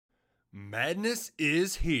Madness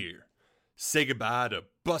is here. Say goodbye to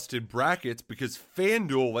busted brackets because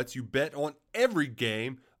FanDuel lets you bet on every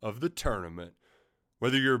game of the tournament.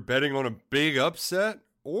 Whether you're betting on a big upset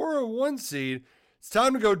or a one seed, it's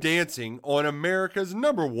time to go dancing on America's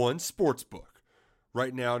 #1 sportsbook.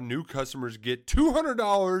 Right now, new customers get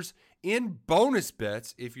 $200 in bonus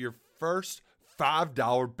bets if your first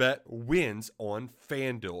 $5 bet wins on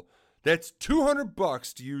FanDuel. That's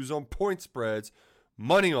 $200 to use on point spreads,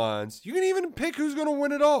 money lines. You can even pick who's going to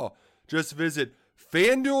win it all. Just visit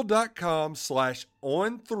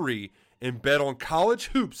FanDuel.com/on3 and bet on college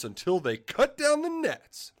hoops until they cut down the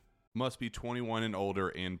nets. Must be 21 and older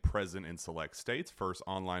and present in select states. First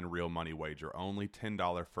online real money wager only.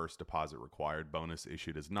 $10 first deposit required. Bonus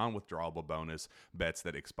issued as non-withdrawable bonus. Bets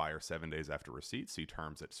that expire 7 days after receipt. See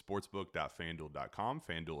terms at sportsbook.fanduel.com.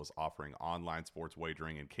 FanDuel is offering online sports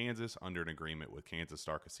wagering in Kansas under an agreement with Kansas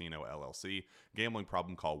Star Casino, LLC. Gambling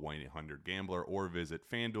problem? Call 1-800-GAMBLER or visit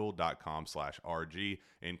fanduel.com/RG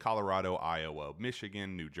in Colorado, Iowa,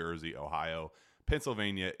 Michigan, New Jersey, Ohio,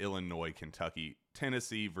 Pennsylvania, Illinois, Kentucky,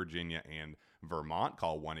 Tennessee, Virginia, and Vermont.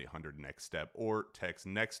 Call 1-800-NEXT-STEP or text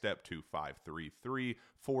NEXT-STEP to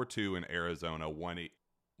 53342 in Arizona,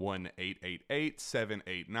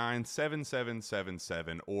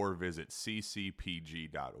 1-888-789-7777 or visit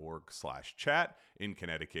ccpg.org/chat. In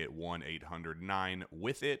Connecticut,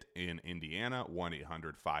 1-800-9-WITH-IT. In Indiana,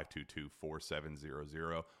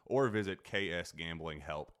 1-800-522-4700 or visit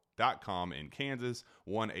ksgamblinghelp.com. In Kansas,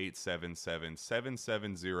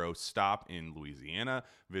 1-877-770-STOP in Louisiana.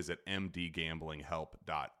 Visit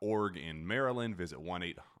mdgamblinghelp.org in Maryland. Visit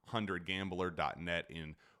 1-800-gambler.net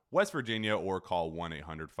in West Virginia or call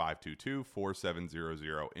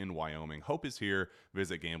 1-800-522-4700 in Wyoming. Hope is here.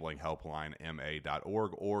 Visit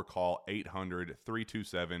gamblinghelplinema.org or call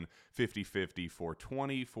 800-327-5050 for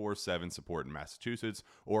 24/7 support in Massachusetts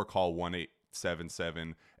or call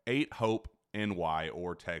 1-877-8-HOPE NY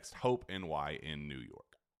or text Hope NY in New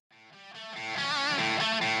York.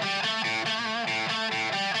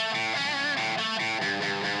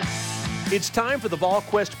 It's time for the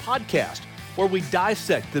VolQuest podcast, where we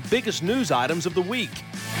dissect the biggest news items of the week.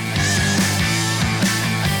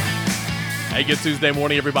 Hey, good Tuesday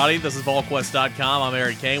morning, everybody. This is VolQuest.com. I'm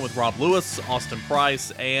Eric Kane with Rob Lewis, Austin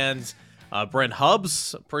Price, and Brent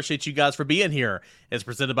Hubbs. Appreciate you guys for being here. It's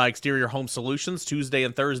presented by Exterior Home Solutions, Tuesday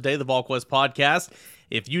and Thursday, the VolQuest podcast.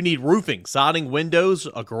 If you need roofing, siding, windows,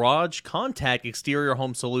 a garage, contact Exterior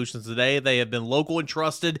Home Solutions today. They have been local and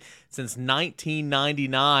trusted since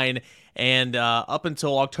 1999. And up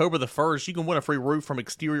until October the 1st, you can win a free roof from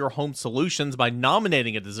Exterior Home Solutions by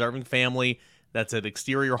nominating a deserving family. That's at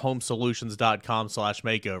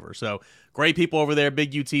exteriorhomesolutions.com/makeover. So great people over there,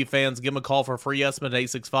 big UT fans. Give them a call for a free estimate at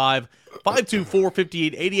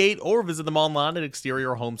 865-524-5888 or visit them online at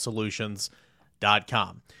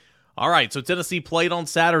exteriorhomesolutions.com. All right, so Tennessee played on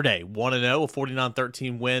Saturday, 1-0, a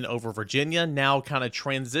 49-13 win over Virginia. Now kind of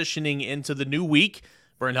transitioning into the new week.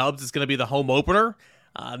 Brent Hubbs is going to be the home opener.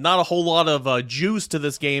 Not a whole lot of juice to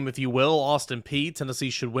this game, if you will. Austin Peay. Tennessee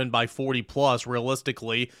should win by 40+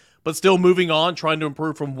 realistically, but still moving on, trying to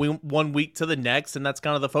improve from one week to the next, and that's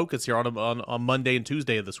kind of the focus here on Monday and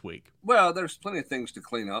Tuesday of this week. Well, there's plenty of things to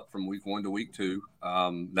clean up from week 1 to week 2.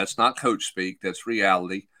 That's not coach speak. That's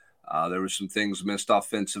reality. There were some things missed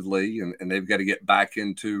offensively, and they've got to get back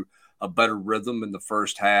into a better rhythm in the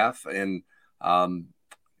first half. And,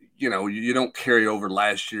 you don't carry over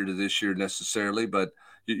last year to this year necessarily, but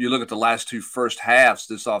you look at the last two first halves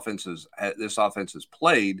this offense has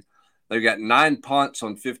played. They've got 9 punts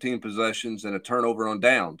on 15 possessions and a turnover on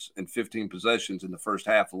downs in 15 possessions in the first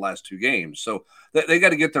half of the last 2 games. So they got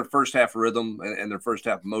to get their first half rhythm and their first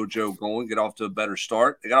half mojo going, get off to a better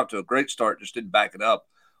start. They got off to a great start, just didn't back it up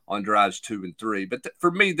on drives 2 and 3. But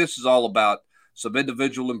for me, this is all about some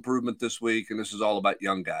individual improvement this week, and this is all about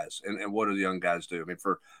young guys. And what do the young guys do? I mean,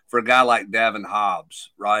 for a guy like Davin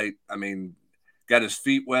Hobbs, right? I mean, got his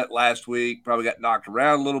feet wet last week, probably got knocked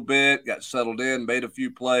around a little bit, got settled in, made a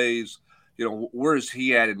few plays. Where is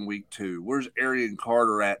he at in week 2? Where's Arian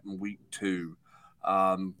Carter at in week 2?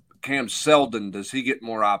 Cam Seldon, does he get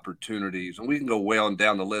more opportunities? And we can go way on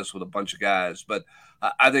down the list with a bunch of guys. But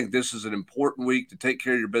I think this is an important week to take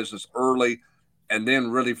care of your business early and then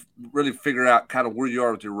really, really figure out kind of where you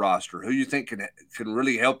are with your roster, who you think can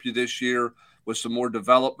really help you this year with some more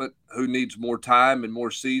development, who needs more time and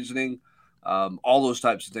more seasoning. All those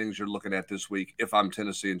types of things you're looking at this week if I'm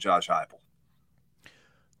Tennessee and Josh Heupel.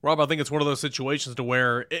 Rob, I think it's one of those situations to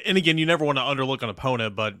where, and again, you never want to underlook an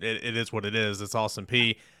opponent, but it is what it is. It's Austin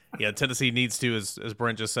Peay. Yeah, Tennessee needs to, as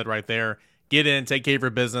Brent just said right there, get in, take care of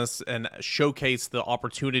your business, and showcase the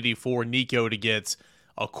opportunity for Nico to get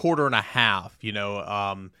a quarter and a half,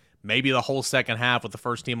 maybe the whole second half with the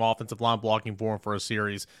first team offensive line blocking for him for a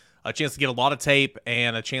series. A chance to get a lot of tape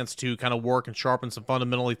and a chance to kind of work and sharpen some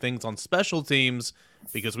fundamentally things on special teams,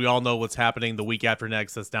 because we all know what's happening the week after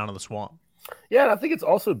next that's down in the swamp. Yeah, and I think it's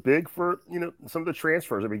also big for, some of the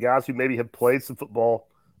transfers. I mean, guys who maybe have played some football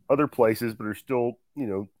other places but are still,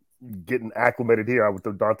 getting acclimated here with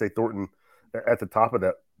the Dante Thornton at the top of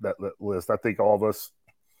that list. I think all of us,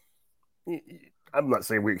 I'm not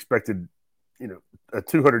saying we expected, a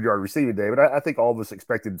 200-yard receiving day, but I think all of us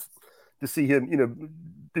expected to see him,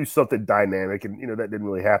 do something dynamic, and that didn't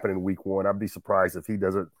really happen in week one. I'd be surprised if he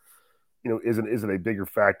doesn't, isn't a bigger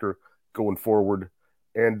factor going forward.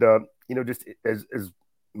 And just as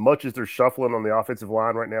much as they're shuffling on the offensive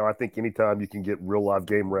line right now, I think anytime you can get real live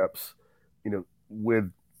game reps,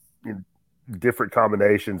 with different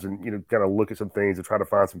combinations and kind of look at some things and try to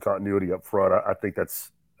find some continuity up front, I think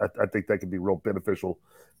that could be real beneficial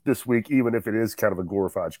this week, even if it is kind of a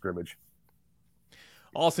glorified scrimmage.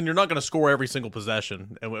 Austin, you're not going to score every single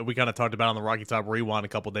possession. And we kind of talked about on the Rocky Top Rewind a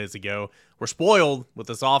couple days ago. We're spoiled with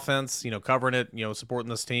this offense, covering it, supporting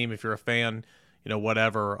this team. If you're a fan,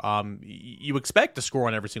 whatever, you expect to score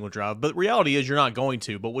on every single drive. But the reality is you're not going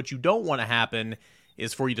to. But what you don't want to happen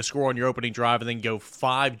is for you to score on your opening drive and then go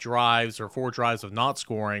 5 drives or 4 drives of not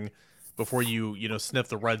scoring before you sniff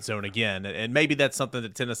the red zone again. And maybe that's something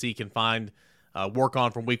that Tennessee can find, work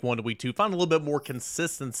on from week 1 to week 2, find a little bit more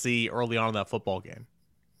consistency early on in that football game.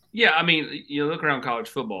 Yeah, I mean, look around college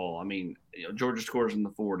football. I mean, Georgia scores in the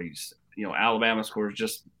 40s. Alabama scores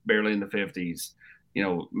just barely in the 50s.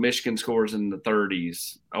 Michigan scores in the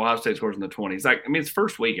 30s. Ohio State scores in the 20s. It's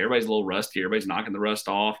first week. Everybody's a little rusty. Everybody's knocking the rust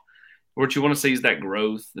off. What you want to see is that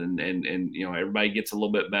growth, and everybody gets a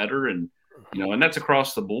little bit better, and that's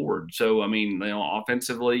across the board. So, I mean,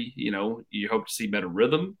 offensively, you hope to see better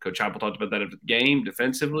rhythm. Coach Heupel talked about that after the game.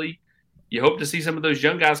 Defensively, you hope to see some of those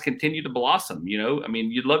young guys continue to blossom. I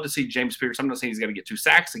mean, you'd love to see James Pierce. I'm not saying he's going to get 2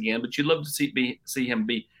 sacks again, but you'd love to see him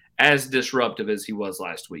be as disruptive as he was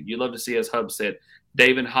last week. You'd love to see, as Hub said,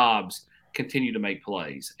 David Hobbs continue to make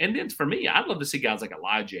plays. And then for me, I'd love to see guys like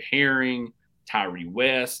Elijah Herring, Tyree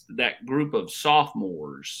West, that group of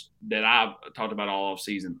sophomores that I've talked about all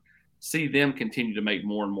offseason, see them continue to make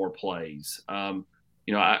more and more plays.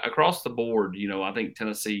 Across the board, I think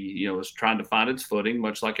Tennessee, is trying to find its footing,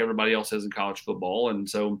 much like everybody else is in college football. And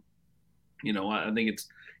so, I think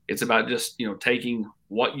it's about just, taking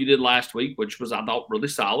what you did last week, which was, I thought, really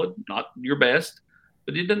solid, not your best,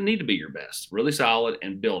 but it doesn't need to be your best, really solid,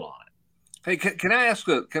 and build on it. Hey, can I ask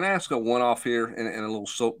a one-off here and a little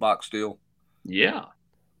soapbox deal? Yeah.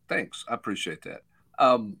 Thanks. I appreciate that.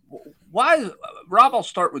 Why, Rob, I'll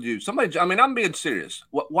start with you. I'm being serious.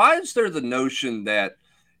 Why is there the notion that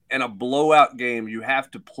in a blowout game, you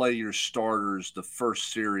have to play your starters the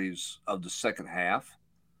first series of the second half?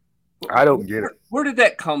 I don't get it. Where did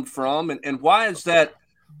that come from? And why is that?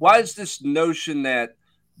 Why is this notion that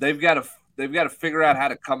they've got to figure out how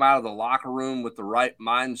to come out of the locker room with the right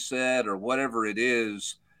mindset or whatever it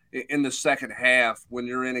is in the second half when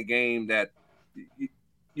you're in a game that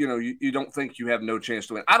you don't think you have no chance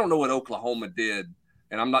to win? I don't know what Oklahoma did,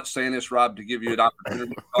 and I'm not saying this, Rob, to give you an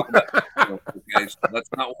opportunity to talk about okay, so that's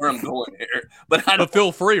not where I'm going here. But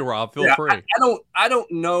feel free, Rob. Feel free. I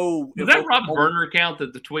don't know. Was that Rob's burner account,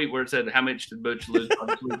 that the tweet where it said how much did Butch lose on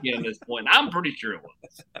this weekend at this point? I'm pretty sure it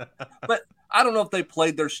was. But I don't know if they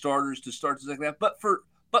played their starters to start the second half. But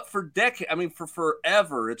for decades, for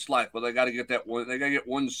forever, it's like, well, they got to get that one. They got to get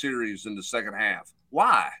one series in the second half.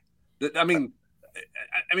 Why? Does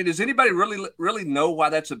anybody really know why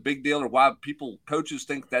that's a big deal, or why coaches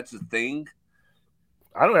think that's a thing?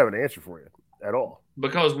 I don't have an answer for you at all.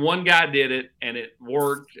 Because one guy did it and it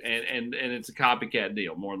worked, and it's a copycat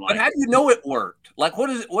deal, more than likely. But how do you know it worked? Like, what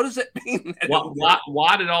does it mean?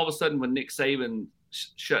 Why did all of a sudden, when Nick Saban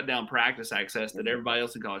shut down practice access, that everybody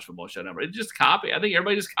else in college football shut down? It's just copy. I think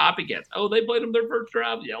everybody just copycats. Oh, they played them their first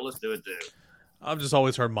drive. Yeah, let's do it too. I've just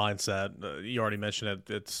always heard mindset. You already mentioned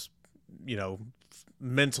it. It's,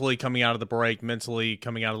 mentally coming out of the break, mentally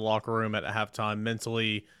coming out of the locker room at halftime,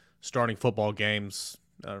 mentally starting football games.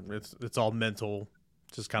 It's all mental.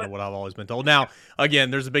 Just kind of what I've always been told. Now, again,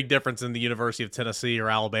 there's a big difference in the University of Tennessee or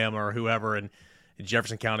Alabama or whoever in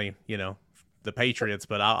Jefferson County, the Patriots.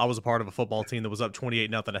 But I was a part of a football team that was up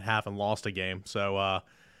 28-0 at half and lost a game. So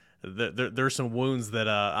there's some wounds that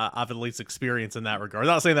I've at least experienced in that regard. I'm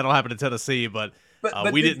not saying that'll happen to Tennessee, but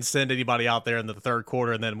we didn't send anybody out there in the third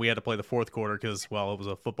quarter, and then we had to play the fourth quarter because, it was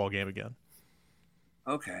a football game again.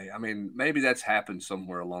 Okay. Maybe that's happened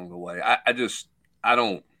somewhere along the way. I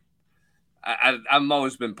I've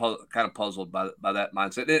always been kind of puzzled by that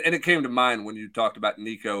mindset. And it came to mind when you talked about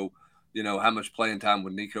Nico, how much playing time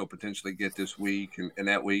would Nico potentially get this week and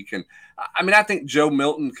that week. And I mean, I think Joe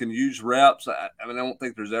Milton can use reps. I don't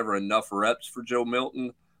think there's ever enough reps for Joe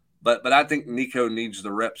Milton, but I think Nico needs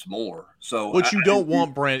the reps more. So what you don't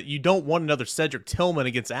want, Brent, you don't want another Cedric Tillman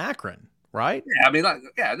against Akron, right? Yeah, I mean,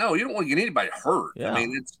 no, you don't want to get anybody hurt. Yeah. I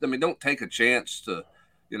mean, don't take a chance to,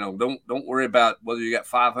 don't worry about whether you got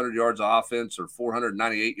 500 yards of offense or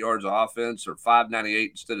 498 yards of offense or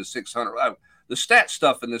 598 instead of 600. The stat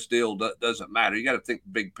stuff in this deal doesn't matter. You got to think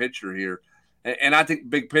big picture here. And I think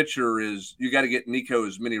big picture is you got to get Nico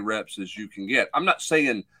as many reps as you can get. I'm not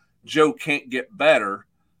saying Joe can't get better,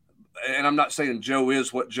 and I'm not saying Joe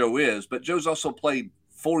is what Joe is, but Joe's also played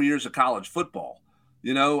 4 years of college football.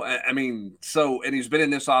 I mean, and he's been in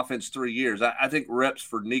this offense 3 years. I think reps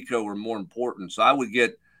for Nico are more important. So I would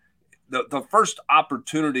get the first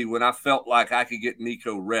opportunity when I felt like I could get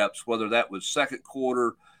Nico reps, whether that was second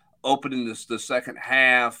quarter, opening the second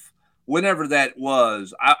half, whenever that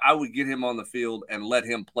was, I would get him on the field and let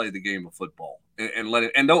him play the game of football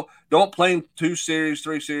and don't play him 2 series,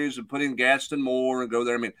 3 series and put in Gaston Moore and go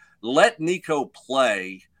there. I mean, let Nico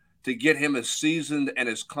play to get him as seasoned and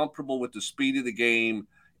as comfortable with the speed of the game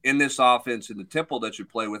in this offense and the tempo that you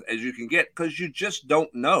play with as you can get, because you just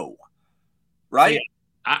don't know, right? Yeah,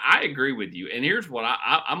 I agree with you. And here's what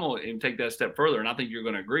I'm going to take that a step further, and I think you're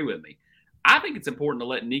going to agree with me. I think it's important to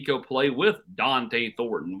let Nico play with Dante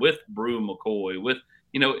Thornton, with Brew McCoy, with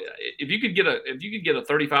if you could get a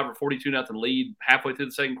 35 or 42-0 lead halfway through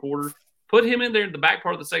the second quarter, put him in there in the back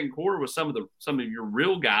part of the second quarter with some of your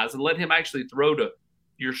real guys and let him actually throw to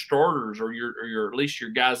your starters or your at least your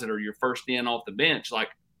guys that are your first in off the bench. Like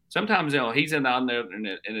sometimes he's in on there and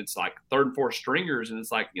it's like third and fourth stringers and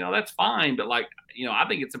it's like that's fine, but like I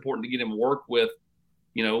think it's important to get him work with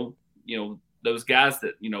those guys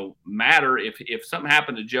that matter. If something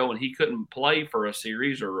happened to Joe and he couldn't play for a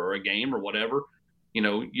series or a game or whatever,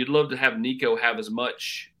 you'd love to have Nico have as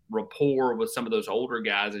much rapport with some of those older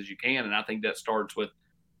guys as you can, and I think that starts with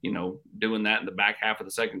doing that in the back half of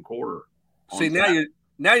the second quarter. See,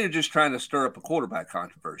 now you're just trying to stir up a quarterback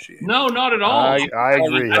controversy. No, not at all. I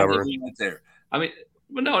agree, Hubbard. I mean,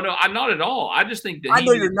 but no, I'm not at all. I just think that I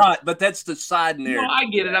know you're not, but that's the side narrative. No, I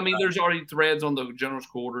get it. I mean, there's already threads on the general's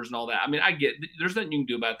quarters and all that. I mean, I get there's nothing you can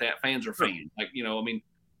do about that. Fans are fans. Like I mean,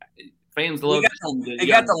 fans love. They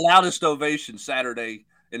got the loudest ovation Saturday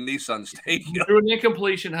in Nissan Stadium. Threw an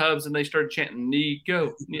incompletion, Hubs, and they started chanting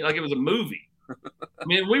 "Nico" like it was a movie. I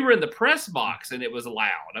mean, we were in the press box and it was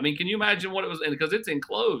loud. I mean, can you imagine what it was? Because it's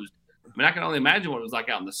enclosed. I mean, I can only imagine what it was like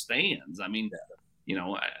out in the stands. I mean.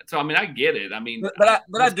 So I mean, I get it. I mean, but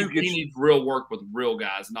I do get he needs real work with real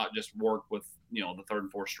guys, not just work with the third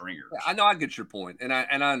and fourth stringers. Yeah, I know, I get your point, and I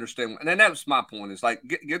understand, and that's my point. Is like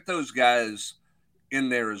get those guys in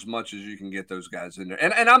there as much as you can get those guys in there,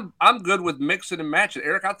 and I'm good with mixing and matching.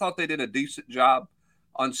 Eric, I thought they did a decent job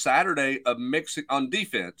on Saturday of mixing on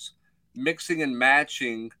defense, mixing and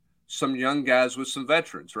matching some young guys with some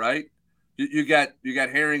veterans. Right? You got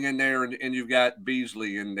Herring in there, and you've got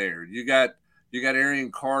Beasley in there. You got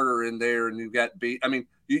Arian Carter in there, and you've got I mean,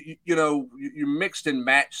 you mixed and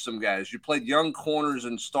matched some guys. You played young corners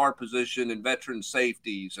in star position and veteran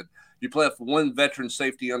safeties, and you played one veteran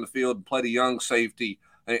safety on the field and played a young safety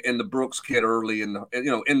in the Brooks kid early in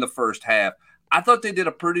the first half. I thought they did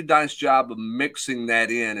a pretty nice job of mixing that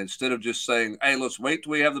in instead of just saying, "Hey, let's wait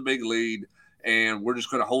till we have the big lead, and we're just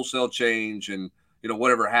going to wholesale change and."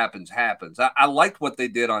 Whatever happens, happens. I liked what they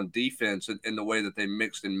did on defense and the way that they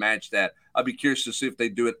mixed and matched that. I'd be curious to see if they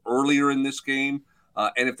do it earlier in this game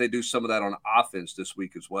and if they do some of that on offense this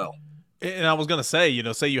week as well. And I was going to say,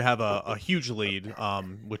 say you have a huge lead,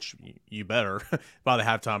 which you better by the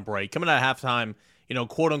halftime break. Coming out of halftime,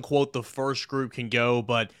 quote unquote, the first group can go,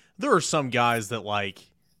 but there are some guys that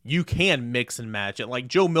you can mix and match it. Like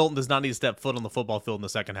Joe Milton does not need to step foot on the football field in the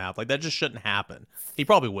second half. Like that just shouldn't happen. He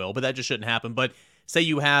probably will, but that just shouldn't happen. But say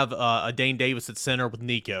you have a Dane Davis at center with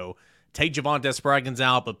Nico, take Javonte Spraggins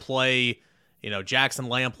out, but play, Jackson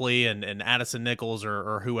Lampley and Addison Nichols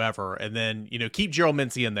or whoever, and then keep Gerald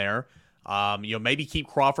Mincy in there. Maybe keep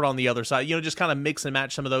Crawford on the other side. Just kind of mix and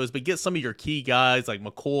match some of those, but get some of your key guys like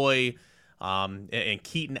McCoy and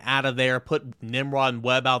Keaton out of there. Put Nimrod and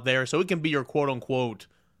Webb out there, so it can be your quote unquote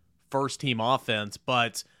first team offense,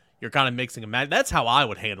 but you're kind of mixing and matching. That's how I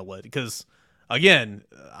would handle it, because again,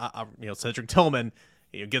 Cedric Tillman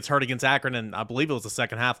gets hurt against Akron, and I believe it was the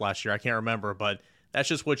second half last year. I can't remember, but that's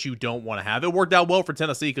just what you don't want to have. It worked out well for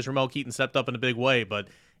Tennessee because Ramel Keaton stepped up in a big way, but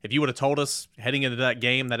if you would have told us heading into that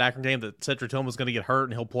game, that Akron game, that Cedric Tillman was going to get hurt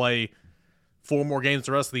and he'll play 4 more games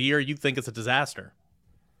the rest of the year, you think it's a disaster.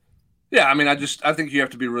 Yeah, I mean, I think you have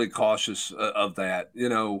to be really cautious of that,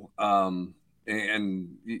 and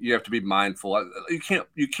you have to be mindful.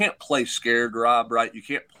 You can't play scared, Rob, right? You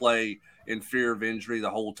can't play in fear of injury the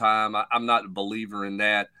whole time. I'm not a believer in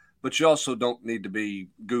that, but you also don't need to be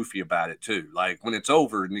goofy about it too. Like when it's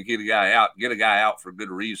over and you get a guy out for a good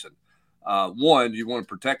reason. One, you want to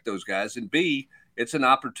protect those guys, and B, it's an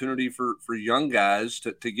opportunity for young guys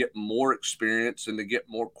to get more experience and to get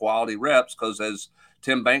more quality reps, because as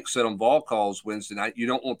Tim Banks said on Vol Calls Wednesday night, you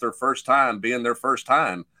don't want their first time being their first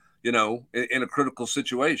time, in a critical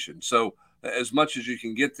situation. So as much as you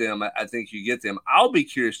can get them, I think you get them. I'll be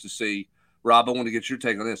curious to see, Rob, I want to get your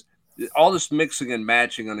take on this. All this mixing and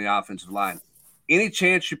matching on the offensive line. Any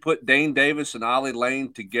chance you put Dane Davis and Ollie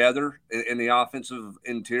Lane together in the offensive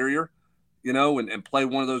interior, and play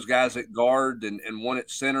one of those guys at guard and one at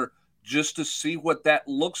center just to see what that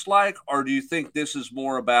looks like? Or do you think this is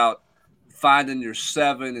more about finding your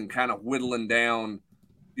 7 and kind of whittling down,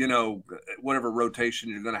 whatever rotation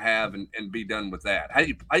you're going to have and be done with that? How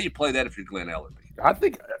do you play that if you're Glenn Ellerbe? I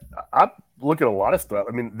think I look at a lot of stuff.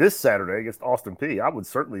 I mean, this Saturday against Austin Peay, I would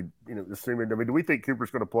certainly, assuming. I mean, do we think Cooper's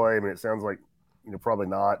going to play? I mean, it sounds like, probably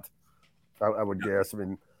not. I would guess. I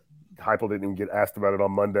mean, Heupel didn't even get asked about it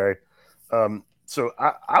on Monday. So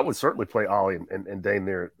I would certainly play Ollie and Dane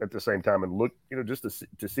there at the same time and look, just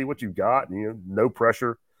to see what you've got. No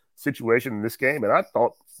pressure situation in this game. And I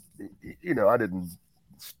thought, I didn't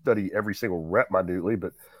study every single rep minutely,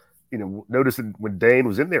 but noticing when Dane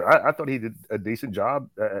was in there, I thought he did a decent job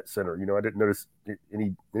at center. I didn't notice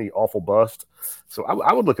any awful bust. So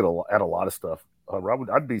I would look at a lot of stuff. I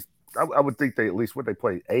would think they at least they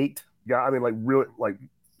play 8 guys. I mean, like really, like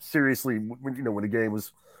seriously, when the game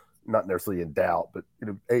was not necessarily in doubt, but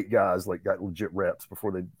 8 guys like got legit reps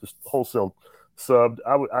before they just wholesale subbed.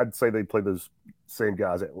 I'd say they play those same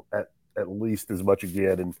guys at least as much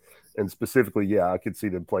again, and specifically, yeah, I could see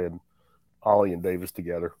them playing Ollie and Davis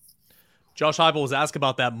together. Josh Heupel was asked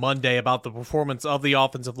about that Monday, about the performance of the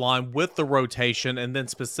offensive line with the rotation, and then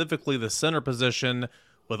specifically the center position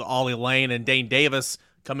with Ollie Lane and Dane Davis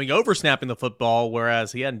coming over snapping the football,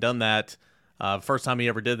 whereas he hadn't done that. First time he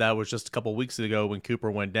ever did that was just a couple weeks ago when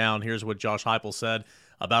Cooper went down. Here's what Josh Heupel said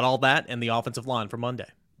about all that and the offensive line for Monday.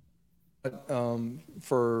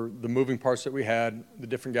 For the moving parts that we had, the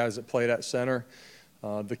different guys that played at center,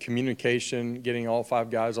 the communication, getting all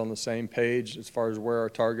 5 guys on the same page as far as where our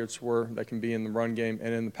targets were that can be in the run game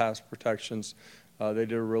and in the pass protections, they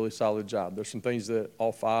did a really solid job. There's some things that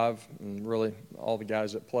all 5 and really all the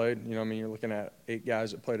guys that played, you're looking at 8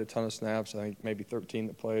 guys that played a ton of snaps. I think maybe 13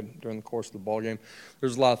 that played during the course of the ball game.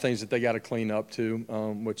 There's a lot of things that they got to clean up too,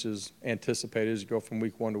 which is anticipated as you go from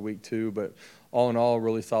week 1 to week 2. But all in all,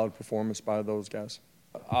 really solid performance by those guys.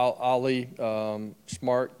 Ollie,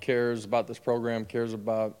 smart, cares about this program, cares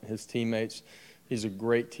about his teammates. He's a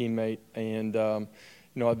great teammate, and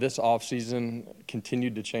this offseason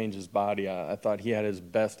continued to change his body. I thought he had his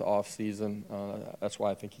best offseason. That's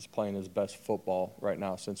why I think he's playing his best football right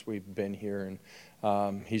now since we've been here.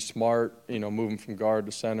 And he's smart, moving from guard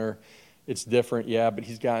to center. It's different, yeah, but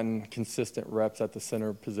he's gotten consistent reps at the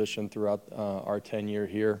center position throughout our tenure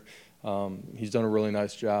here. He's done a really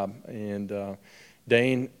nice job. And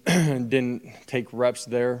Dane didn't take reps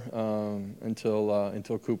there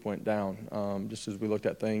until Coop went down. Just as we looked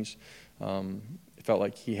at things, it felt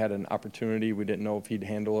like he had an opportunity. We didn't know if he'd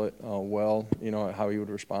handle it well, how he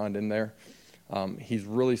would respond in there. He's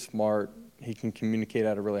really smart. He can communicate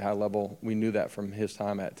at a really high level. We knew that from his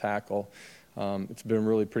time at tackle. It's been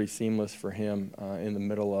really pretty seamless for him in the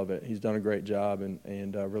middle of it. He's done a great job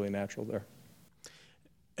and really natural there.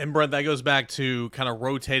 And Brent, that goes back to kind of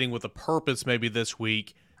rotating with a purpose maybe this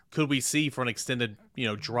week. Could we see for an extended,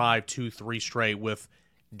 drive 2-3 straight with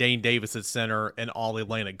Dane Davis at center and Ollie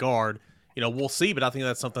Lane at guard? We'll see, but I think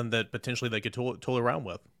that's something that potentially they could tool around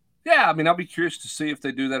with. Yeah, I mean, I'll be curious to see if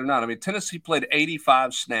they do that or not. I mean, Tennessee played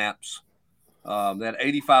 85 snaps. They had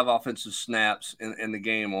 85 offensive snaps in the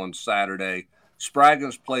game on Saturday.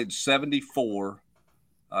 Spraggins played 74.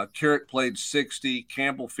 Carrick played 60,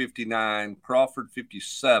 Campbell 59, Crawford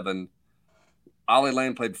 57, Ollie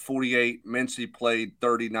Lane played 48, Mincy played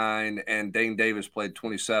 39, and Dane Davis played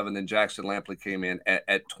 27. Then Jackson Lampley came in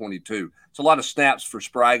at 22. It's a lot of snaps for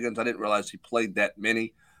Spraggins. I didn't realize he played that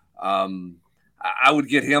many. I would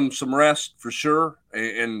get him some rest for sure.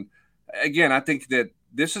 And again, I think that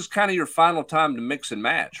this is kind of your final time to mix and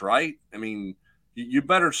match, right? I mean, you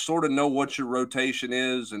better sort of know what your rotation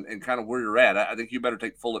is and kind of where you're at. I think you better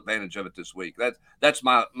take full advantage of it this week. That's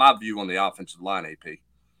my view on the offensive line, AP.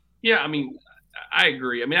 Yeah, I mean, I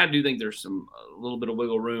agree. I mean, I do think there's a little bit of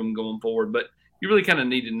wiggle room going forward, but you really kind of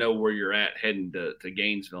need to know where you're at heading to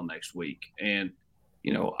Gainesville next week. And,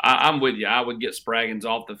 I'm with you. I would get Spraggins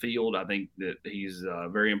off the field. I think that he's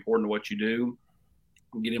very important to what you do.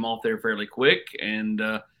 Get him off there fairly quick. And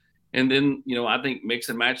then, I think mix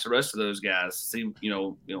and match the rest of those guys. See,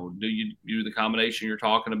 do you do the combination you're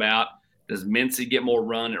talking about? Does Mincy get more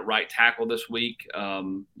run at right tackle this week,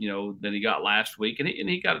 than he got last week? And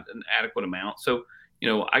he got an adequate amount. So,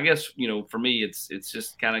 I guess, for me, it's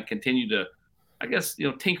just kind of continue to,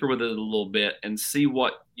 tinker with it a little bit and see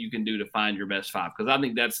what you can do to find your best five. Because I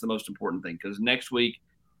think that's the most important thing. Because next week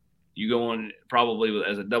you go on probably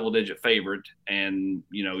as a double-digit favorite, and,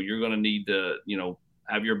 you're going to need to,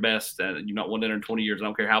 have your best. You've not won dinner in 20 years. I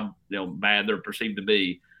don't care how bad they're perceived to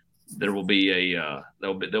be. There will be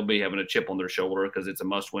they'll be having a chip on their shoulder because it's a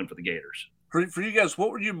must-win for the Gators. For you guys,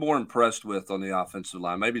 what were you more impressed with on the offensive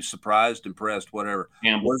line? Maybe surprised, impressed, whatever.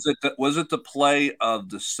 Campbell. Was it the play of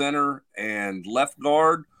the center and left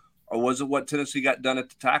guard, or was it what Tennessee got done at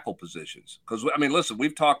the tackle positions? Because listen,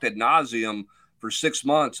 we've talked ad nauseum for 6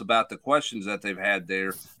 months about the questions that they've had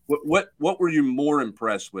there. What were you more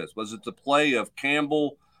impressed with? Was it the play of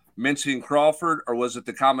Campbell, Mincy, and Crawford, or was it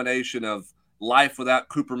the combination of life without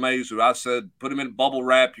Cooper Mays, who I said put him in bubble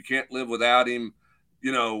wrap, you can't live without him,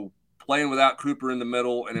 playing without Cooper in the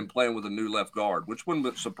middle, and then playing with a new left guard? Which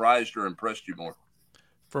one surprised or impressed you more?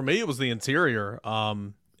 For me, it was the interior.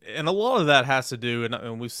 And a lot of that has to do,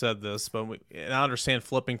 and we've said this, but and I understand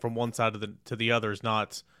flipping from one side to the other is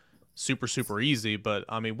not super, super easy. But,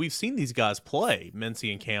 we've seen these guys play,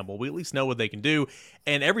 Mincy and Campbell. We at least know what they can do.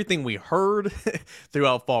 And everything we heard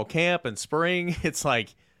throughout fall camp and spring, it's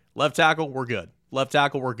like, left tackle, we're good. Left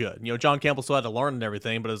tackle, we're good. John Campbell still had to learn and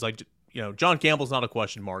everything, but it was like, John Campbell's not a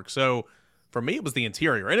question mark. So for me, it was the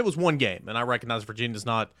interior, and it was one game, and I recognize Virginia's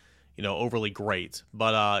not, overly great,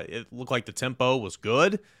 but it looked like the tempo was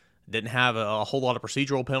good. Didn't have a whole lot of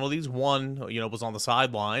procedural penalties. One, was on the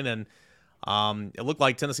sideline, and it looked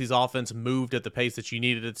like Tennessee's offense moved at the pace that you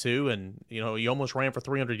needed it to, and, you almost ran for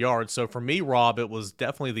 300 yards. So for me, Rob, it was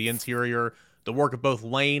definitely the interior, the work of both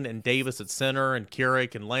Lane and Davis at center, and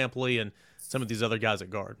Carrick and Lampley and some of these other guys at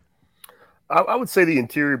guard. I would say the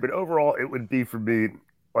interior, but overall it would be for me,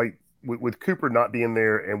 like with Cooper not being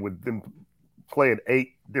there and with them playing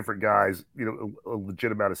 8 different guys, a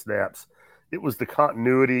legit amount of snaps, it was the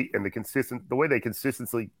continuity and the way they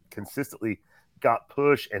consistently got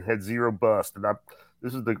push and had zero bust. And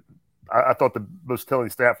I thought the most telling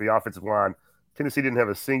stat for the offensive line, Tennessee didn't have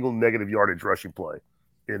a single negative yardage rushing play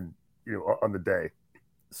on the day.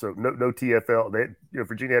 So no TFL.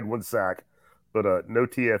 Virginia had 1 sack, but no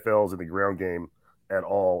TFLs in the ground game at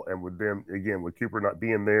all. And with them, again, with Cooper not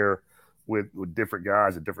being there, with different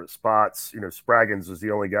guys at different spots, Spraggins was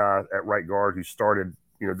the only guy at right guard who started,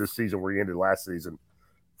 this season where he ended last season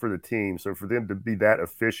for the team. So for them to be that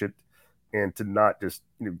efficient and to not just,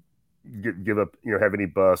 give up, have any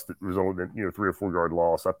bust that resulted in, 3 or 4 yard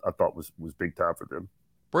loss, I thought was big time for them.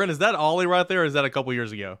 Brent, is that Ollie right there, or is that a couple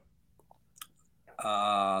years ago?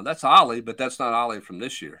 That's Ollie, but that's not Ollie from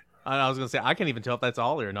this year. I was going to say, I can't even tell if that's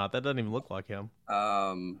Ollie or not. That doesn't even look like him.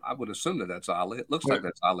 I would assume that's Ollie. It looks like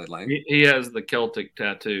that's Ollie Lane. He has the Celtic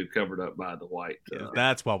tattoo covered up by the white.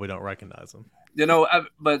 That's why we don't recognize him.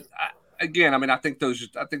 Again, I think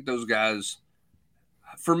those guys.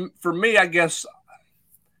 For me, I guess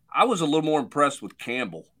I was a little more impressed with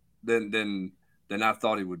Campbell than I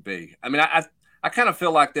thought he would be. I kind of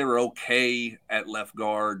feel like they were okay at left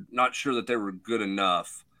guard. Not sure that they were good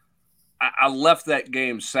enough. I left that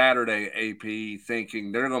game Saturday, AP,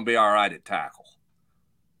 thinking they're going to be all right at tackle.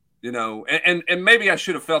 And maybe I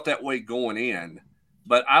should have felt that way going in,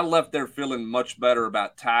 but I left there feeling much better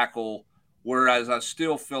about tackle, whereas I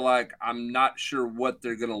still feel like I'm not sure what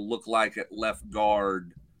they're going to look like at left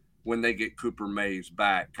guard when they get Cooper Mays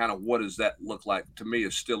back. Kind of what does that look like? To me,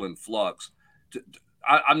 is still in flux.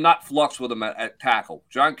 I'm not flux with them at tackle.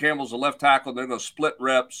 John Campbell's a left tackle. They're going to split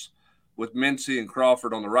reps with Mincy and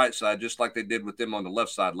Crawford on the right side, just like they did with them on the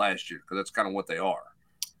left side last year, because that's kind of what they are.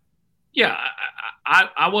 Yeah,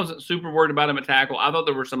 I wasn't super worried about him at tackle. I thought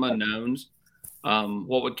there were some unknowns.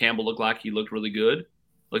 What would Campbell look like? He looked really good,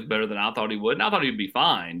 looked better than I thought he would. And I thought he'd be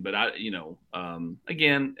fine, but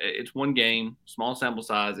again, it's one game, small sample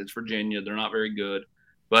size. It's Virginia. They're not very good,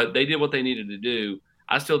 but they did what they needed to do.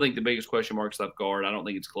 I still think the biggest question mark is left guard. I don't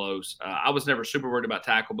think it's close. I was never super worried about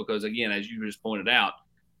tackle because, again, as you just pointed out,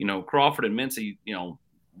 Crawford and Mincy,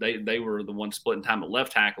 they were the ones splitting time at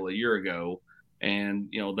left tackle a year ago. And,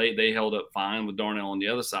 they held up fine with Darnell on the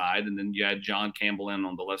other side. And then you had John Campbell in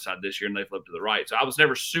on the left side this year, and they flipped to the right. So I was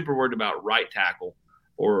never super worried about right tackle.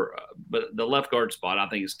 but the left guard spot I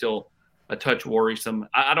think is still a touch worrisome.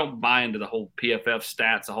 I don't buy into the whole PFF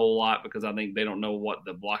stats a whole lot because I think they don't know what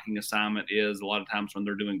the blocking assignment is a lot of times when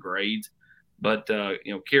they're doing grades. But,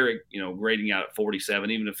 Carrick, grading out at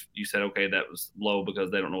 47, even if you said, okay, that was low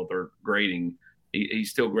because they don't know what they're grading, he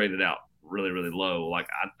still graded out really, really low. Like,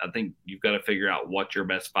 I think you've got to figure out what your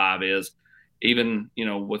best 5 is. Even,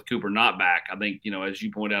 with Cooper not back, I think, as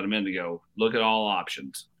you pointed out a minute ago, look at all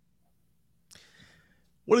options.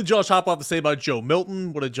 What did Josh Heupel have to say about Joe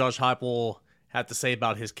Milton? What did Josh Heupel have to say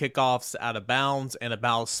about his kickoffs out of bounds and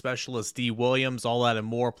about specialist D. Williams? All that and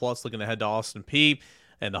more, plus looking ahead to Austin Peay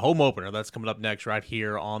and the home opener. That's coming up next right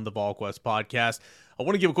here on the VolQuest podcast. I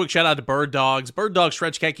want to give a quick shout out to Bird Dogs. Bird Dogs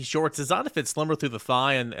stretch khaki shorts designed to fit slimmer through the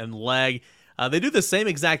thigh and leg. They do the same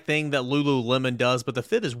exact thing that Lululemon does, but the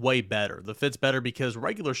fit is way better. The fit's better because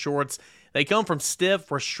regular shorts, they come from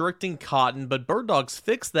stiff, restricting cotton, but Bird Dogs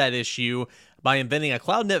fixed that issue by inventing a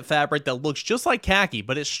cloud knit fabric that looks just like khaki,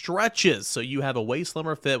 but it stretches, so you have a way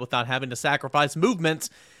slimmer fit without having to sacrifice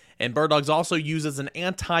movement. And Bird Dogs also uses an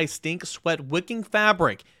anti-stink sweat wicking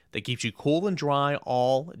fabric that keeps you cool and dry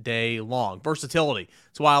all day long. Versatility.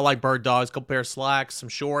 That's why I like Bird Dogs. A couple pair of slacks, some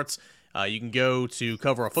shorts. You can go to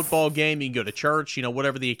cover a football game. You can go to church.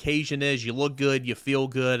 Whatever the occasion is, you look good, you feel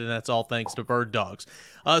good, and that's all thanks to Bird Dogs.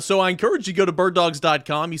 So I encourage you to go to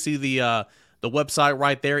birddogs.com. You see the website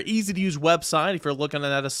right there. Easy to use website if you're looking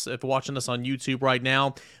at us, if you're watching us on YouTube right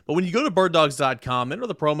now. But when you go to birddogs.com, enter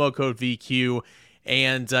the promo code VQ,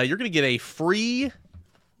 and you're going to get a free,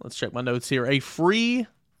 let's check my notes here, a free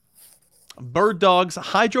Bird Dogs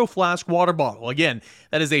Hydro Flask water bottle. Again,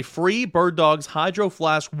 that is a free Bird Dogs Hydro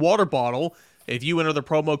Flask water bottle if you enter the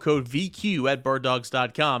promo code VQ at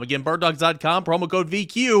birddogs.com. Again, birddogs.com, promo code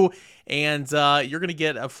VQ, and you're going to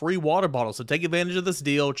get a free water bottle. So take advantage of this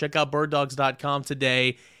deal. Check out birddogs.com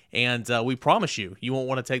today, and we promise you won't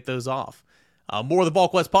want to take those off. More of the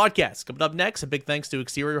VolQuest podcast coming up next. A big thanks to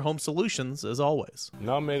Exterior Home Solutions, as always.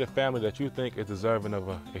 Nominate a family that you think is deserving of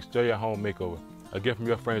an exterior home makeover. A gift from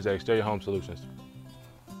your friends at Exterior Home Solutions.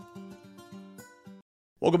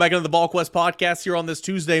 Welcome back into the VolQuest podcast here on this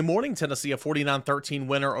Tuesday morning. Tennessee a 49-13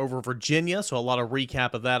 winner over Virginia, so a lot of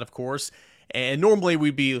recap of that, of course. And normally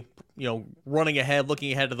we'd be, running ahead,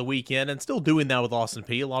 looking ahead to the weekend, and still doing that with Austin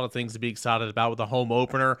Peay. A lot of things to be excited about with the home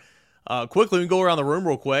opener. Quickly, we can go around the room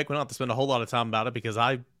real quick. We don't have to spend a whole lot of time about it because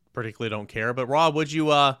I particularly don't care. But Rob, what do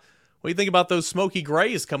you think about those Smoky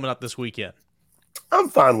Grays coming up this weekend? I'm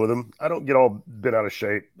fine with them. I don't get all bent out of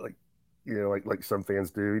shape like some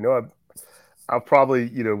fans do. I'll probably,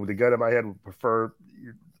 with the gun in my head, would prefer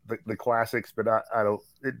the classics, but I don't.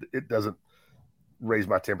 It doesn't raise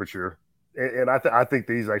my temperature, and I think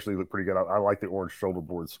these actually look pretty good. I like the orange shoulder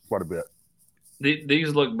boards quite a bit.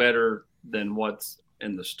 These look better than what's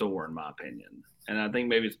in the store, in my opinion. And I think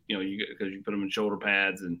maybe it's, because you put them in shoulder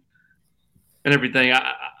pads and everything.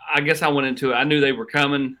 I guess I went into it. I knew they were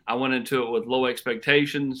coming. I went into it with low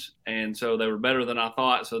expectations, and so they were better than I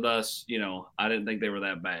thought. So thus, I didn't think they were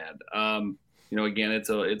that bad. Again, it's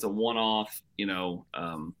a one-off. I know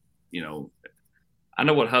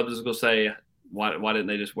what Hubs is going to say. Why didn't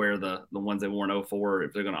they just wear the ones they wore in 2004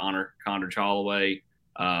 if they're going to honor Condredge Holloway?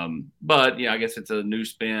 But I guess it's a new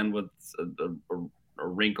spin with a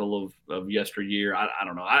wrinkle of yesteryear. I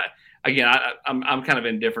don't know. I'm kind of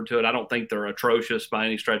indifferent to it. I don't think they're atrocious by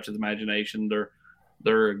any stretch of the imagination.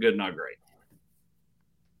 They're good, not great.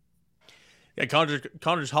 Yeah,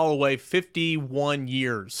 Condredge Holloway, 51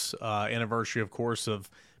 years anniversary, of course, of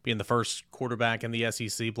being the first quarterback in the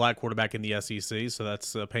SEC, black quarterback in the SEC. So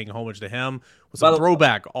that's paying homage to him. With some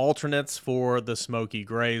throwback alternates for the Smoky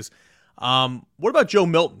Grays. What about Joe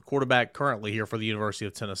Milton, quarterback currently here for the University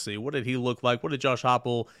of Tennessee? What did he look like? What did Josh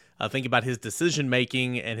Heupel think about his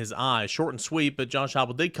decision-making and his eyes? Short and sweet, but Josh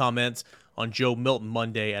Heupel did comment on Joe Milton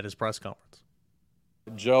Monday at his press conference.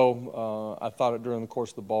 Joe, I thought it during the course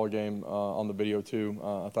of the ball game on the video too.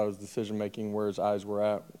 I thought his decision-making, where his eyes were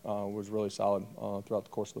at, was really solid throughout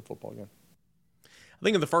the course of the football game. I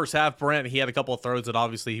think in the first half, Brent, he had a couple of throws that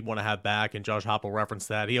obviously he'd want to have back, and Josh Heupel referenced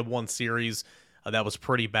that. He had one series that was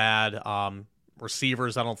pretty bad.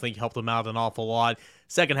 Receivers, I don't think, helped him out an awful lot.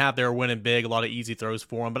 Second half, they were winning big, a lot of easy throws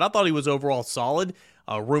for him. But I thought he was overall solid,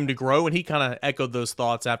 room to grow, and he kind of echoed those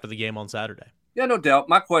thoughts after the game on Saturday. Yeah, no doubt.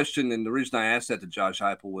 My question, and the reason I asked that to Josh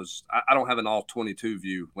Heupel was I don't have an all-22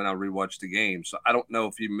 view when I rewatch the game, so I don't know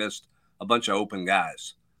if he missed a bunch of open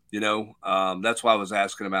guys. That's why I was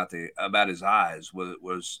asking about his eyes.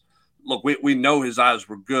 Look, we know his eyes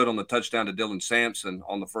were good on the touchdown to Dylan Sampson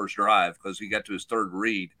on the first drive because he got to his third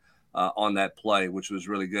read on that play, which was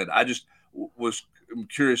really good. I just was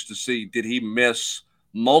curious to see, did he miss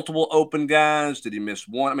multiple open guys? Did he miss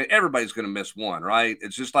one? I mean, everybody's going to miss one, right?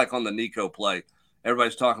 It's just like on the Nico play.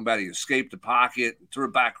 Everybody's talking about he escaped the pocket, threw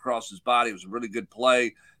it back across his body. It was a really good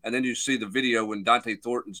play. And then you see the video when Dante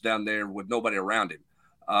Thornton's down there with nobody around him.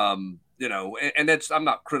 And that's, I'm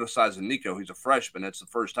not criticizing Nico. He's a freshman. That's the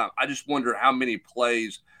first time. I just wonder how many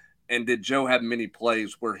plays, and did Joe have many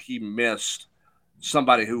plays where he missed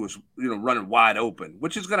somebody who was, running wide open,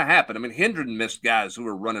 which is going to happen. I mean, Hendren missed guys who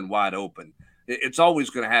were running wide open. It's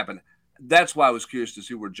always going to happen. That's why I was curious to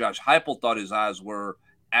see where Josh Heupel thought his eyes were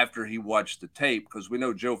after he watched the tape, because we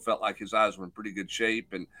know Joe felt like his eyes were in pretty good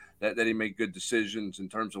shape and that he made good decisions in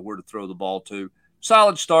terms of where to throw the ball to.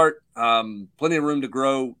 Solid start, plenty of room to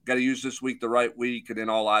grow. Got to use this week the right week, and then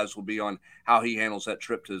all eyes will be on how he handles that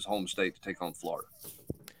trip to his home state to take on Florida.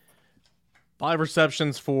 5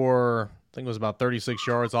 receptions for, I think it was about 36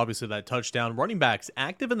 yards, obviously that touchdown. Running backs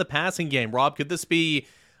active in the passing game. Rob, could this be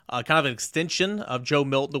kind of an extension of Joe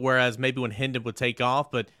Milton, whereas maybe when Hendon would take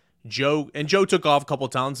off, but Joe took off a couple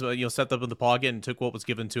of times, stepped up in the pocket and took what was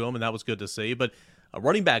given to him, and that was good to see. But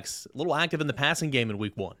running backs a little active in the passing game in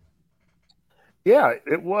week 1. Yeah,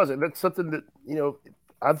 it was, and that's something that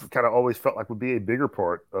I've kind of always felt like would be a bigger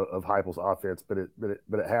part of Heupel's offense, but it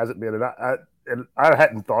hasn't been. And I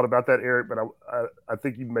hadn't thought about that, Eric, but I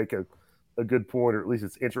think you make a good point, or at least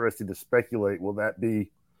it's interesting to speculate. Will that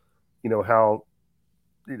be, how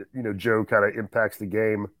Joe kind of impacts the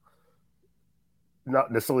game?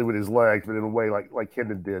 Not necessarily with his legs, but in a way like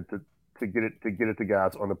Hendon did to get it to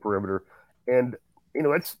guys on the perimeter. And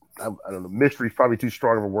it's, I don't know, mystery is probably too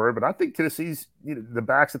strong of a word, but I think Tennessee's the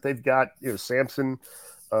backs that they've got, Sampson,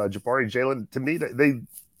 Jabari, Jalen, to me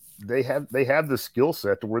they have the skill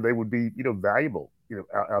set to where they would be valuable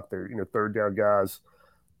out there, third down guys,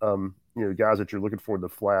 guys that you're looking for in the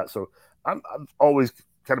flat. So I've always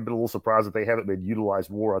kind of been a little surprised that they haven't been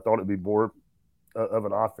utilized more. I thought it'd be more of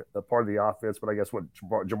a part of the offense, but I guess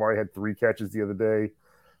Jamari had 3 catches the other day.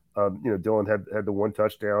 Dylan had the 1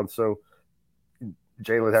 touchdown, so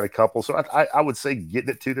Jalen had a couple. So I would say getting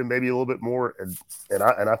it to them maybe a little bit more, and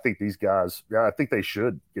I think these guys, I think they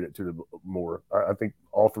should get it to them more. I think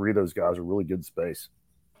all 3 of those guys are really good in space.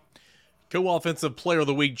 Co-offensive player of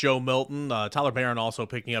the week, Joe Milton. Tyler Barron also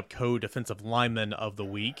picking up co-defensive lineman of the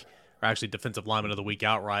week. Or actually defensive lineman of the week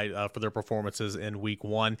outright for their performances in week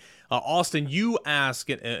 1. Austin, you ask,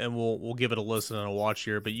 and we'll give it a listen and a watch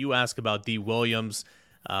here, but you ask about D. Williams.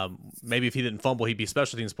 Maybe if he didn't fumble, he'd be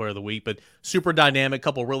special teams player of the week, but super dynamic,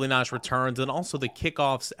 couple really nice returns, and also the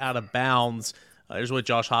kickoffs out of bounds. Here's what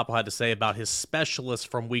Josh Heupel had to say about his specialists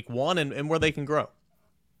from week 1 and where they can grow.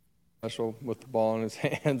 Special with the ball in his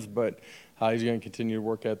hands, but he's going to continue to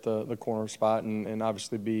work at the corner spot and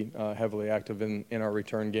obviously be heavily active in our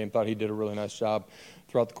return game. Thought he did a really nice job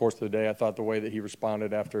throughout the course of the day. I thought the way that he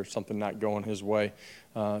responded after something not going his way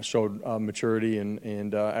showed maturity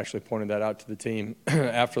and actually pointed that out to the team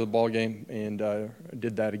after the ball game and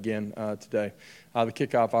did that again today. The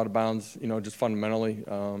kickoff out of bounds, just fundamentally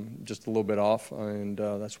just a little bit off, and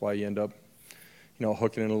that's why you end up,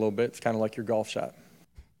 hooking in a little bit. It's kind of like your golf shot.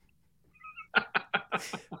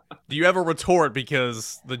 Do you ever retort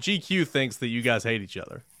because the GQ thinks that you guys hate each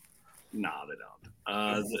other? No, they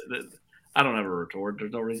don't. I don't ever retort.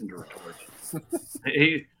 There's no reason to retort.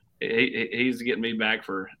 He's getting me back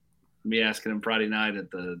for me asking him Friday night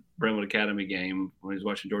at the Brentwood Academy game when he was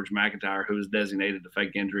watching George McIntyre, who was designated to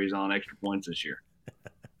fake injuries on extra points this year.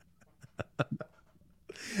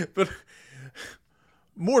 But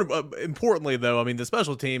more importantly, though, I mean, the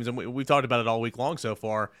special teams, and we've talked about it all week long so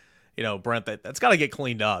far, Brent, that's got to get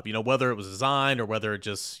cleaned up, whether it was designed or whether it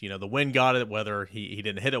just, the wind got it, whether he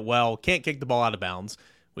didn't hit it well, can't kick the ball out of bounds.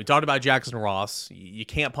 We talked about Jackson Ross. You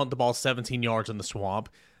can't punt the ball 17 yards in the swamp.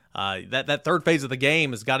 That third phase of the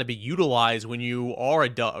game has got to be utilized when you are a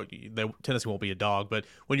dog. Tennessee won't be a dog, but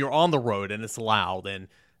when you're on the road and it's loud, and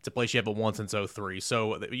it's a place you haven't won since 2003.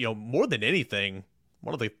 So, more than anything,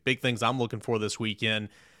 one of the big things I'm looking for this weekend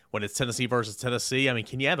when it's Tennessee versus Tennessee, I mean,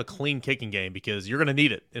 can you have a clean kicking game? Because you're going to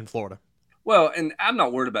need it in Florida. Well, and I'm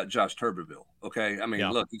not worried about Josh Tuberville, okay? I mean, Yeah.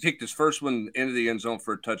 Look, he kicked his first one into the end zone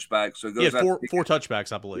for a touchback. So He had four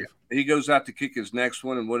touchbacks, I believe. Yeah. He goes out to kick his next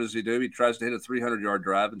one, and what does he do? He tries to hit a 300-yard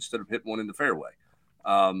drive instead of hitting one in the fairway.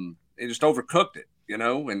 He just overcooked it,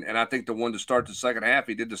 and I think the one to start the second half,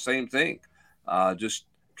 he did the same thing, just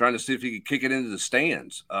trying to see if he could kick it into the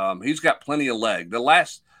stands. He's got plenty of leg.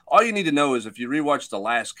 All you need to know is if you rewatch the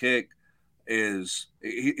last kick, is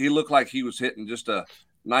he looked like he was hitting just a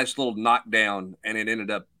nice little knockdown, and it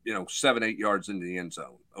ended up, 7-8 yards into the end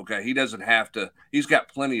zone. Okay, he doesn't have to. He's got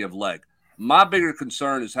plenty of leg. My bigger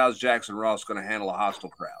concern is how's Jackson Ross going to handle a hostile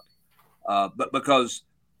crowd, but because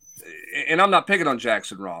and I'm not picking on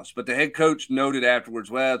Jackson Ross, but the head coach noted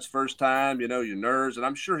afterwards, well, it's first time, your nerves, and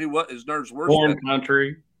I'm sure his nerves were foreign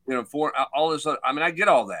country, for all this. I mean, I get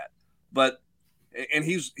all that, but and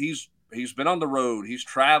he's been on the road, he's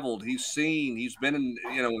traveled, he's seen, he's been in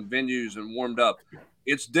in venues and warmed up.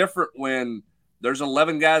 It's different when there's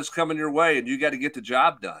 11 guys coming your way and you got to get the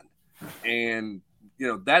job done, and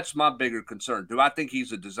that's my bigger concern. Do I think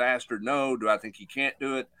he's a disaster? No. Do I think he can't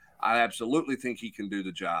do it? I absolutely think he can do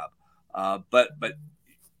the job. But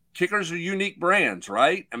kickers are unique brands,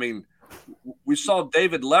 right? I mean, we saw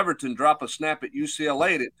David Leverton drop a snap at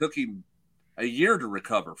UCLA, and it took him a year to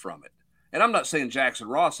recover from it. And I'm not saying Jackson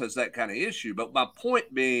Ross has that kind of issue, but my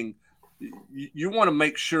point being, you want to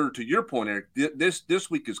make sure, to your point, Eric, this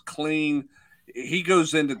week is clean. He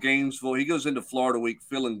goes into Gainesville, he goes into Florida week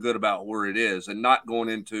feeling good about where it is, and not going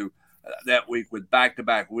into that week with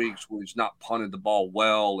back-to-back weeks where he's not punted the ball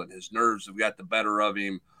well and his nerves have got the better of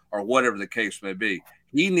him, or whatever the case may be.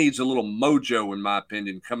 He needs a little mojo, in my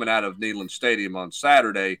opinion, coming out of Neyland Stadium on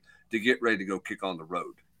Saturday to get ready to go kick on the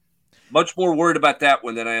road. Much more worried about that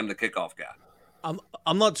one than I am the kickoff guy.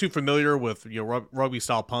 I'm not too familiar with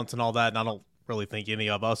rugby-style punts and all that, and I don't really think any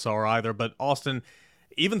of us are either. But Austin,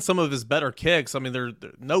 even some of his better kicks, I mean, there's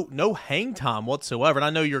no hang time whatsoever. And I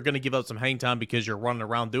know you're going to give up some hang time because you're running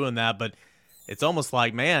around doing that, but it's almost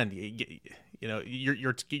like, man,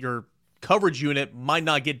 your coverage unit might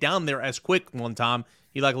not get down there as quick one time.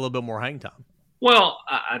 You like a little bit more hang time. Well,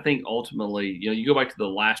 I think ultimately, you go back to the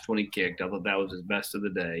last one he kicked. I thought that was his best of the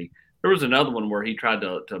day. There was another one where he tried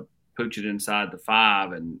to pooch it inside the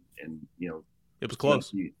 5, and it was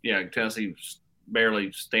close. Tennessee was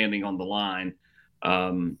barely standing on the line.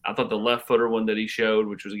 I thought the left footer one that he showed,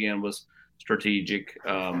 which was strategic,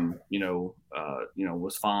 was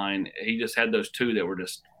fine. He just had those two that were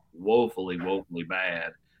just woefully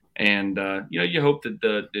bad. And, you hope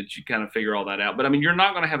that you kind of figure all that out. But, I mean, you're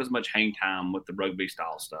not going to have as much hang time with the rugby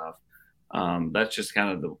style stuff. That's just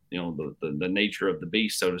kind of the nature of the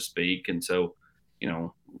beast, so to speak. And so,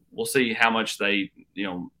 we'll see how much they,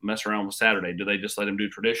 mess around with Saturday. Do they just let him do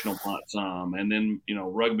traditional punt some and then,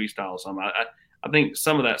 rugby style some? I think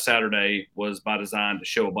some of that Saturday was by design to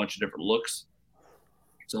show a bunch of different looks.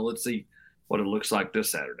 So let's see what it looks like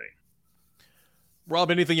this Saturday. Rob,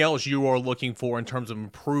 anything else you are looking for in terms of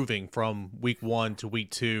improving from week 1 to week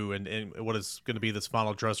 2 and what is going to be this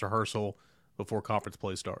final dress rehearsal before conference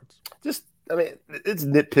play starts? It's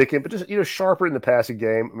nitpicking, but just, sharper in the passing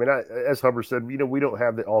game. I mean, as Hubbard said, we don't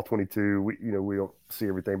have the all 22. We don't see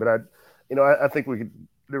everything, but I think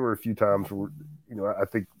there were a few times where, I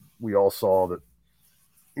think we all saw that,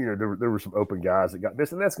 there were some open guys that got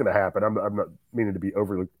missed, and that's going to happen. I'm not meaning to be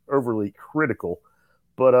overly critical,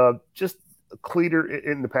 but just cleaner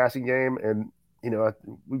in the passing game. And,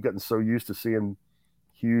 we've gotten so used to seeing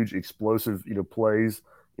huge explosive, plays,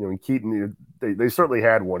 and Keaton, they certainly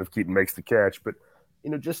had one if Keaton makes the catch, but,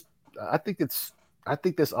 I think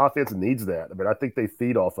this offense needs that. I mean, I think they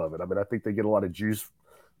feed off of it. I mean, I think they get a lot of juice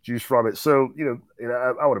from it. So,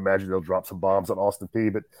 I would imagine they'll drop some bombs on Austin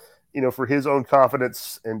Peay, but, for his own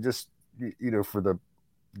confidence and just, for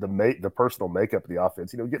the personal makeup of the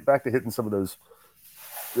offense, get back to hitting some of those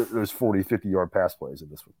 40, 50-yard pass plays in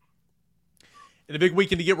this one. In a big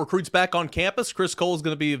weekend to get recruits back on campus, Chris Cole is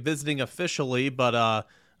going to be visiting officially, but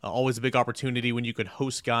always a big opportunity when you could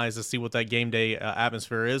host guys to see what that game day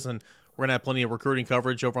atmosphere is. And we're going to have plenty of recruiting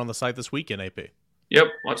coverage over on the site this weekend, AP. Yep,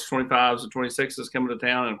 lots of 25s and 26s coming to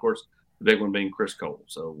town, and, of course, the big one being Chris Cole.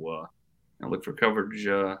 So I look for coverage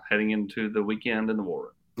heading into the weekend in the War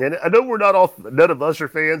Room. And I know none of us are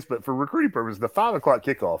fans, but for recruiting purposes, the 5 o'clock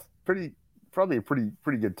kickoff, probably a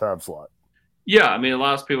pretty good time slot. Yeah, I mean, it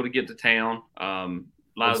allows people to get to town.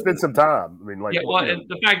 Spend some time. I mean, and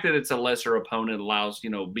the fact that it's a lesser opponent allows,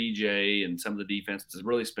 BJ and some of the defense to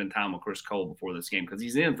really spend time with Chris Cole before this game, because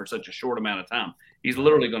he's in for such a short amount of time. He's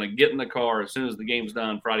literally going to get in the car as soon as the game's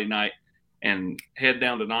done Friday night and head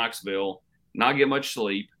down to Knoxville, not get much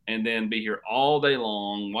sleep, and then be here all day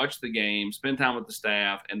long, watch the game, spend time with the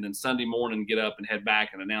staff, and then Sunday morning get up and head back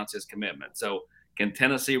and announce his commitment. So can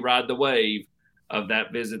Tennessee ride the wave of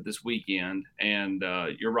that visit this weekend? And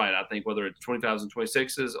you're right. I think whether it's 25s and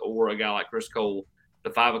 26s or a guy like Chris Cole, the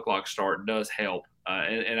 5 o'clock start does help.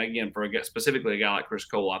 And again, specifically a guy like Chris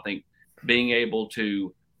Cole, I think being able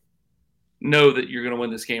to know that you're going to win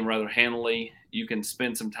this game rather handily, you can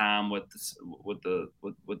spend some time with the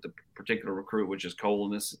particular recruit, which is Cole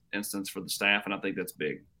in this instance, for the staff, and I think that's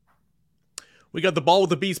big. We got the Ball with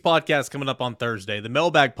the Beast podcast coming up on Thursday, the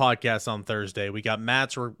Mailbag podcast on Thursday. We got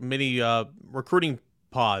Matt's mini recruiting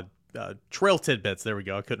pod, Trail Tidbits. There we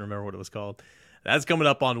go. I couldn't remember what it was called. That's coming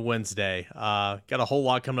up on Wednesday. Got a whole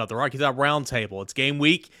lot coming up. The Rockies Out Roundtable. It's game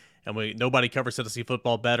week, and nobody covers Tennessee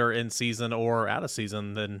football better in season or out of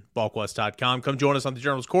season than VolQuest.com. Come join us on the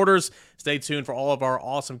Journal's Quarters. Stay tuned for all of our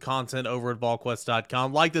awesome content over at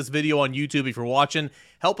VolQuest.com. Like this video on YouTube if you're watching.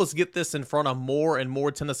 Help us get this in front of more and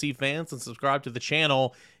more Tennessee fans, and subscribe to the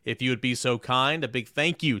channel if you would be so kind. A big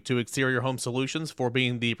thank you to Exterior Home Solutions for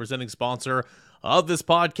being the presenting sponsor of this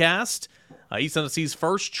podcast. East Tennessee's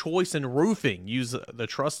first choice in roofing. Use the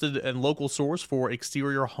trusted and local source for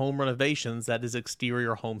exterior home renovations. That is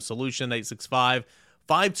Exterior Home Solution,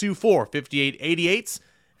 865-524-5888,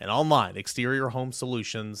 and online,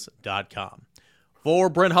 exteriorhomesolutions.com. For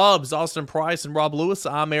Brent Hubbs, Austin Price, and Rob Lewis,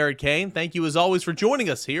 I'm Eric Kane. Thank you, as always, for joining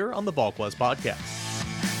us here on the VolQuest Podcast.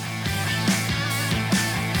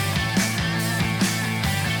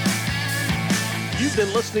 You've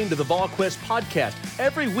been listening to the VolQuest Podcast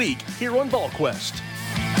every week here on VolQuest.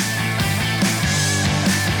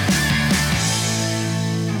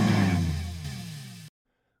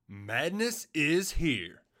 Madness is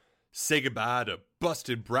here. Say goodbye to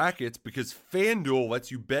busted brackets because FanDuel lets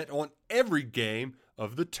you bet on every game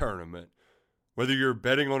of the tournament. Whether you're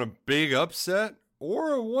betting on a big upset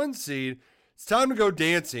or a 1 seed, it's time to go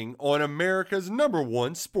dancing on America's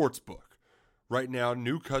 #1 sportsbook. Right now,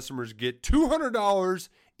 new customers get $200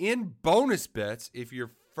 in bonus bets if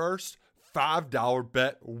your first $5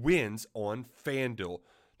 bet wins on FanDuel.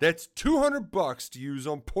 That's $200 to use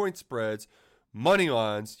on point spreads, money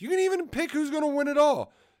lines. You can even pick who's going to win it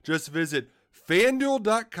all. Just visit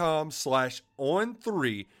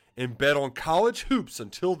FanDuel.com/on3 and bet on college hoops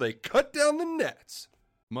until they cut down the nets.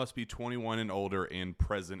 Must be 21 and older and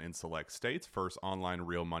present in select states. First online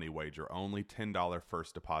real money wager only. $10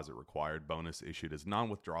 first deposit required. Bonus issued as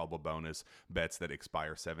non-withdrawable bonus. Bets that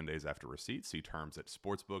expire 7 days after receipt. See terms at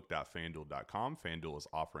sportsbook.fanduel.com. FanDuel is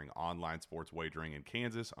offering online sports wagering in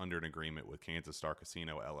Kansas under an agreement with Kansas Star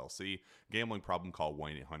Casino LLC. Gambling problem? Call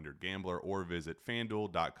 1-800-GAMBLER or visit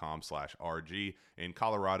fanduel.com/RG in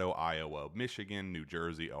Colorado, Iowa, Michigan, New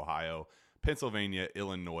Jersey, Ohio, Pennsylvania,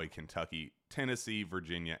 Illinois, Kentucky, Tennessee,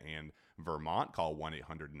 Virginia, and Vermont. Call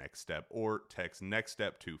 1-800-NEXT-STEP or text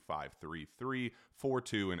NEXT-STEP to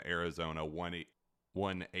 53342. In Arizona,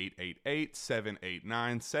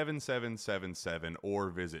 1-888-789-7777 or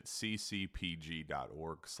visit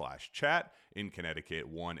ccpg.org/chat. In Connecticut,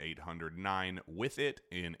 1-800-9-WITH-IT.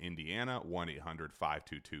 In Indiana,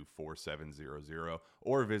 1-800-522-4700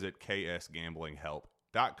 or visit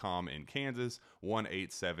ksgamblinghelp.com. In Kansas,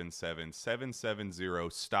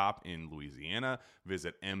 1-877-770-STOP. In Louisiana,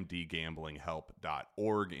 visit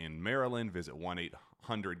mdgamblinghelp.org. In Maryland, visit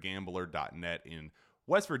 1-800-gambler.net. In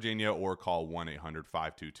West Virginia, or call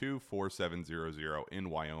 1-800-522-4700. In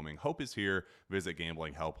Wyoming, Hope is here. Visit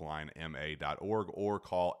gamblinghelplinema.org or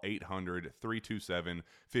call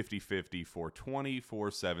 800-327-5050 for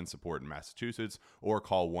 24/7 support in Massachusetts, or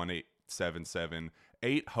call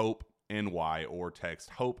 1-877-8-HOPE NY or text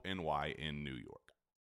HOPE NY in New York.